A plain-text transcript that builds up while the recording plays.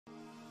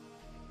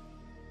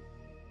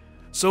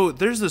So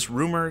there's this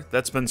rumor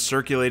that's been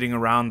circulating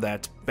around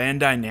that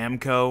Bandai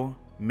Namco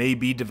may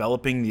be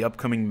developing the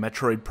upcoming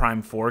Metroid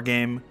Prime 4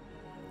 game.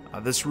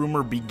 This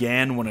rumor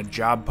began when a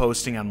job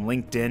posting on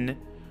LinkedIn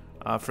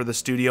for the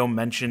studio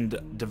mentioned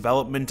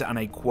development on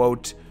a,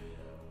 quote,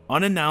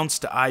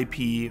 unannounced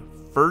IP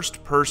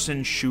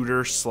first-person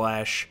shooter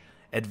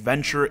 /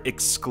 adventure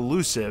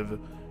exclusive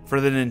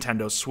for the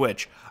Nintendo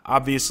Switch.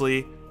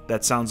 Obviously,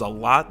 that sounds a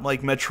lot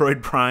like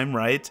Metroid Prime,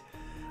 right?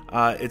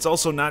 It's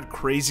also not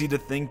crazy to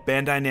think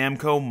Bandai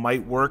Namco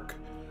might work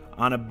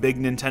on a big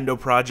Nintendo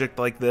project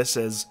like this,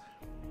 as,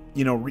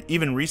 you know,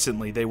 even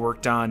recently they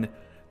worked on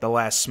the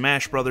last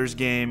Smash Brothers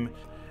game,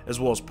 as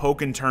well as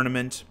Pokken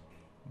Tournament.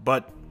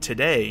 But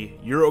today,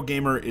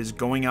 Eurogamer is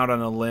going out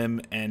on a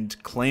limb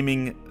and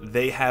claiming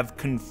they have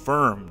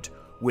confirmed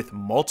with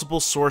multiple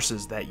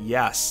sources that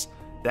yes,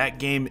 that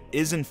game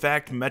is in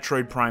fact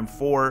Metroid Prime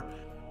 4.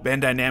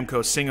 Bandai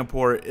Namco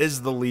Singapore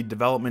is the lead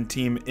development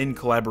team in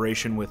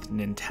collaboration with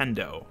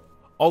Nintendo.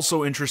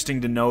 Also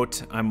interesting to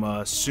note, I'm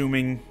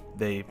assuming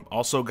they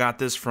also got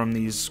this from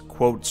these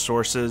quote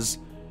sources,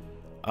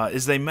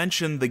 is they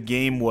mentioned the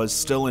game was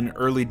still in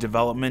early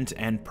development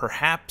and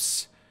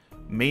perhaps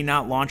may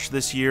not launch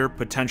this year,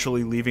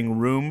 potentially leaving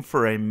room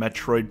for a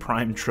Metroid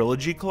Prime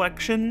trilogy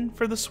collection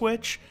for the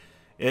Switch.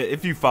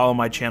 If you follow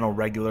my channel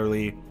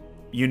regularly,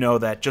 you know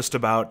that just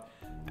about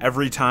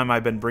every time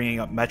I've been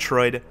bringing up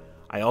Metroid,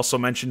 I also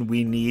mentioned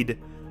we need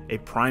a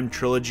Prime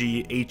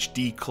Trilogy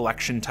HD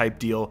collection type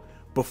deal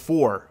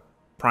before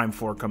Prime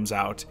 4 comes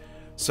out.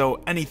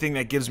 So anything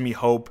that gives me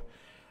hope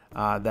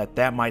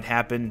that might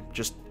happen,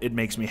 just it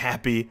makes me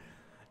happy.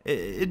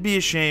 It'd be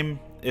a shame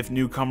if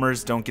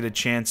newcomers don't get a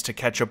chance to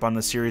catch up on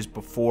the series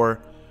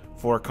before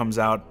 4 comes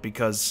out,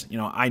 because, you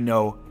know, I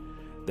know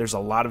there's a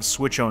lot of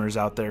Switch owners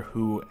out there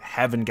who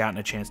haven't gotten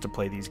a chance to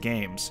play these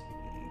games.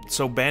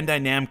 So Bandai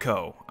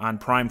Namco on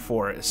Prime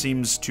 4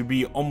 seems to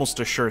be almost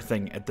a sure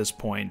thing at this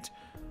point.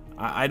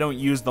 I don't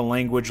use the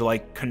language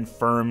like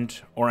confirmed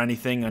or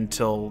anything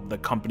until the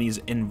companies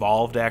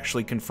involved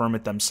actually confirm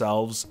it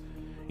themselves.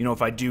 You know,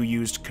 if I do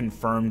use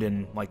confirmed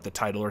in like the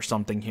title or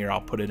something here, I'll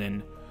put it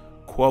in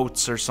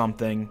quotes or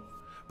something.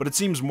 But it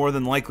seems more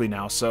than likely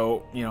now,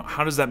 so, you know,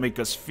 how does that make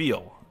us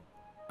feel?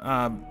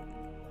 Bandai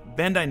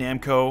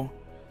Namco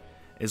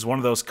is one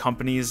of those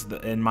companies,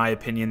 that, in my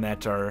opinion,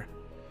 that are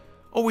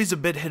always a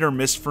bit hit or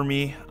miss for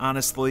me,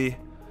 honestly.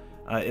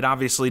 It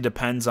obviously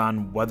depends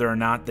on whether or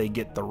not they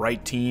get the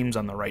right teams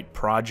on the right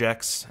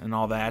projects and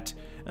all that.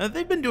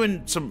 They've been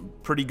doing some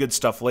pretty good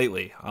stuff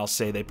lately. I'll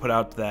say they put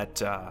out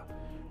that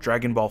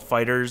Dragon Ball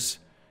FighterZ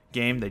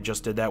game. They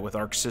just did that with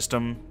Arc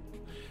System.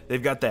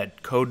 They've got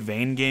that Code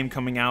Vein game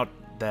coming out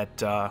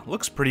that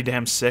looks pretty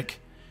damn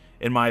sick,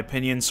 in my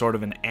opinion, sort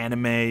of an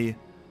anime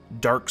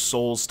Dark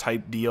Souls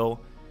type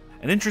deal.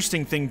 An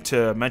interesting thing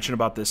to mention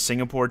about this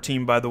Singapore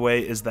team, by the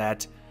way, is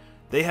that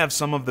they have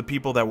some of the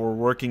people that were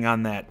working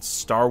on that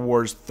Star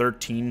Wars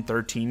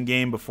 1313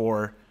 game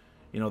before,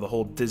 you know, the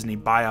whole Disney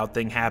buyout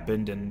thing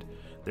happened and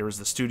there was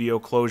the studio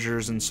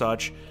closures and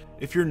such.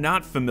 If you're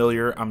not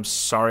familiar, I'm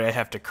sorry I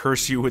have to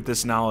curse you with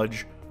this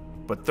knowledge,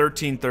 but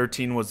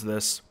 1313 was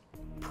this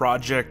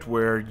project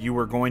where you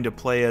were going to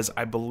play as,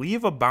 I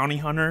believe, a bounty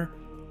hunter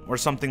or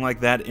something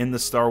like that in the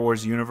Star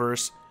Wars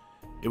universe.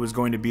 It was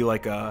going to be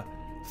like a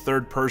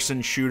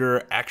third-person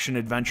shooter,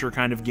 action-adventure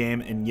kind of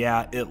game, and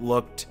yeah, it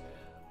looked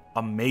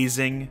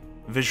amazing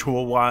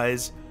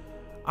visual-wise.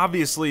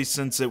 Obviously,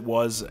 since it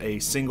was a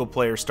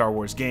single-player Star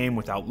Wars game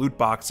without loot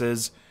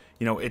boxes,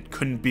 you know, it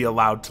couldn't be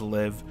allowed to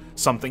live.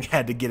 Something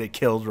had to get it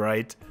killed,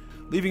 right?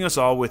 Leaving us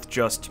all with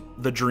just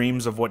the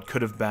dreams of what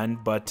could have been,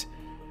 but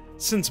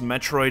since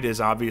Metroid is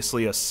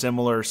obviously a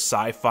similar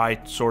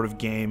sci-fi sort of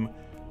game,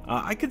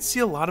 I could see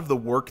a lot of the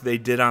work they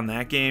did on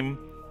that game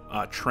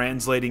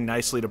translating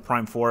nicely to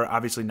Prime 4.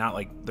 Obviously not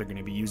like they're going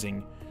to be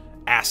using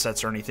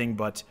assets or anything,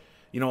 but,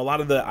 you know, a lot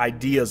of the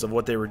ideas of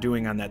what they were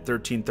doing on that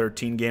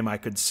 1313 game I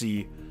could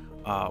see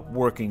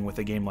working with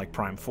a game like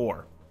Prime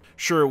 4.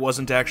 Sure, it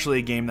wasn't actually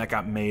a game that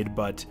got made,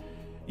 but,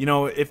 you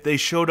know, if they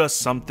showed us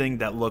something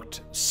that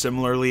looked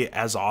similarly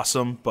as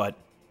awesome but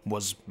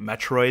was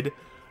Metroid,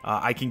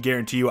 I can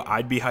guarantee you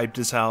I'd be hyped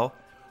as hell.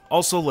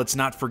 Also, let's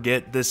not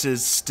forget, this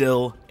is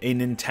still a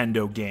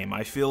Nintendo game.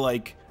 I feel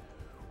like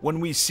when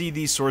we see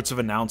these sorts of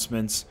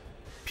announcements,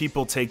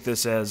 people take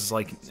this as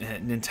like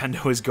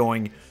Nintendo is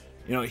going,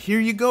 you know, here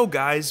you go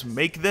guys,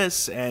 make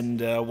this and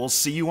we'll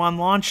see you on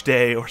launch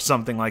day or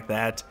something like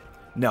that.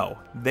 No,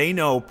 they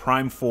know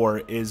Prime 4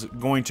 is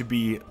going to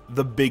be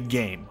the big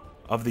game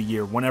of the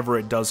year whenever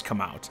it does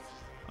come out.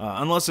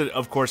 Unless,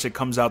 of course, it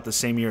comes out the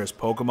same year as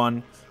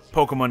Pokemon.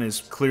 Pokemon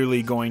is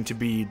clearly going to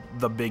be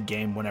the big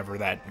game whenever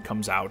that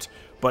comes out.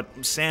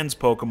 But sans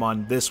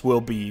Pokemon, this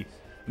will be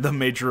the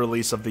major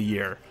release of the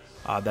year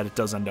that it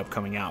does end up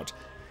coming out.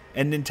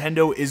 And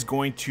Nintendo is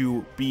going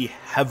to be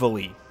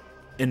heavily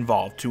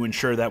involved to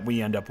ensure that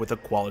we end up with a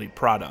quality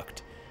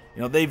product.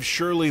 You know, they've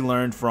surely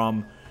learned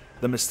from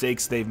the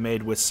mistakes they've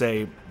made with,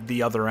 say,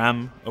 The Other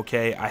M,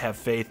 okay, I have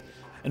faith,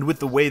 and with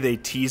the way they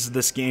teased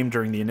this game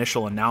during the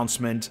initial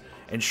announcement,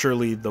 and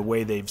surely the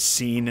way they've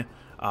seen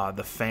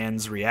the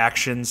fans'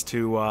 reactions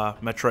to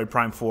Metroid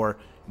Prime 4,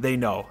 they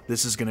know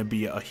this is going to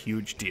be a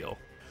huge deal.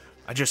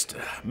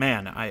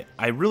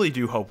 I really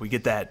do hope we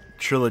get that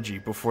trilogy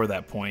before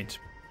that point.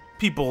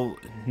 People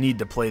need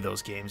to play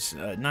those games,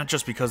 not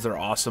just because they're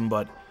awesome,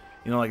 but,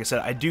 like I said,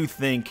 I do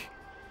think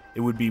it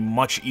would be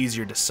much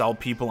easier to sell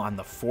people on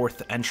the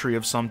fourth entry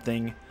of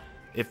something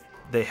if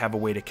they have a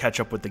way to catch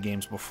up with the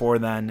games before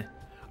then.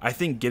 I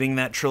think getting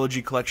that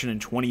trilogy collection in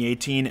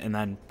 2018 and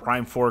then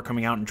Prime 4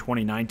 coming out in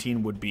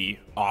 2019 would be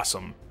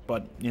awesome,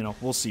 but,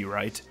 we'll see,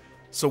 right?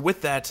 So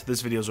with that,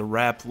 this video's a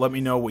wrap. Let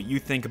me know what you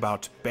think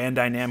about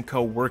Bandai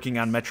Namco working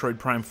on Metroid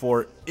Prime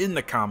 4 in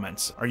the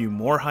comments. Are you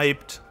more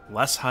hyped?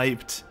 Less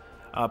hyped?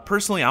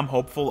 Personally, I'm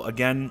hopeful.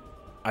 Again,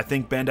 I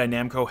think Bandai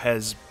Namco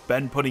has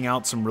been putting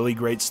out some really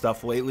great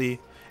stuff lately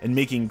and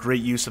making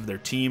great use of their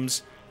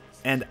teams,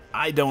 and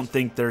I don't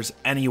think there's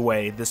any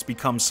way this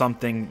becomes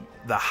something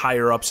the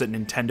higher-ups at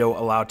Nintendo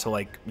allow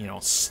to,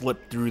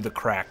 slip through the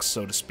cracks,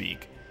 so to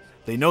speak.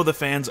 They know the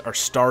fans are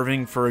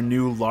starving for a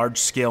new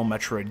large-scale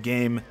Metroid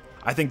game.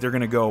 I think they're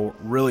going to go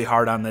really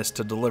hard on this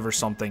to deliver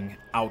something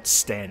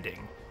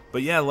outstanding.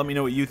 But yeah, let me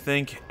know what you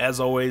think. As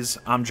always,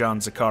 I'm John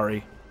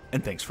Zakari,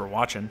 and thanks for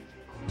watching.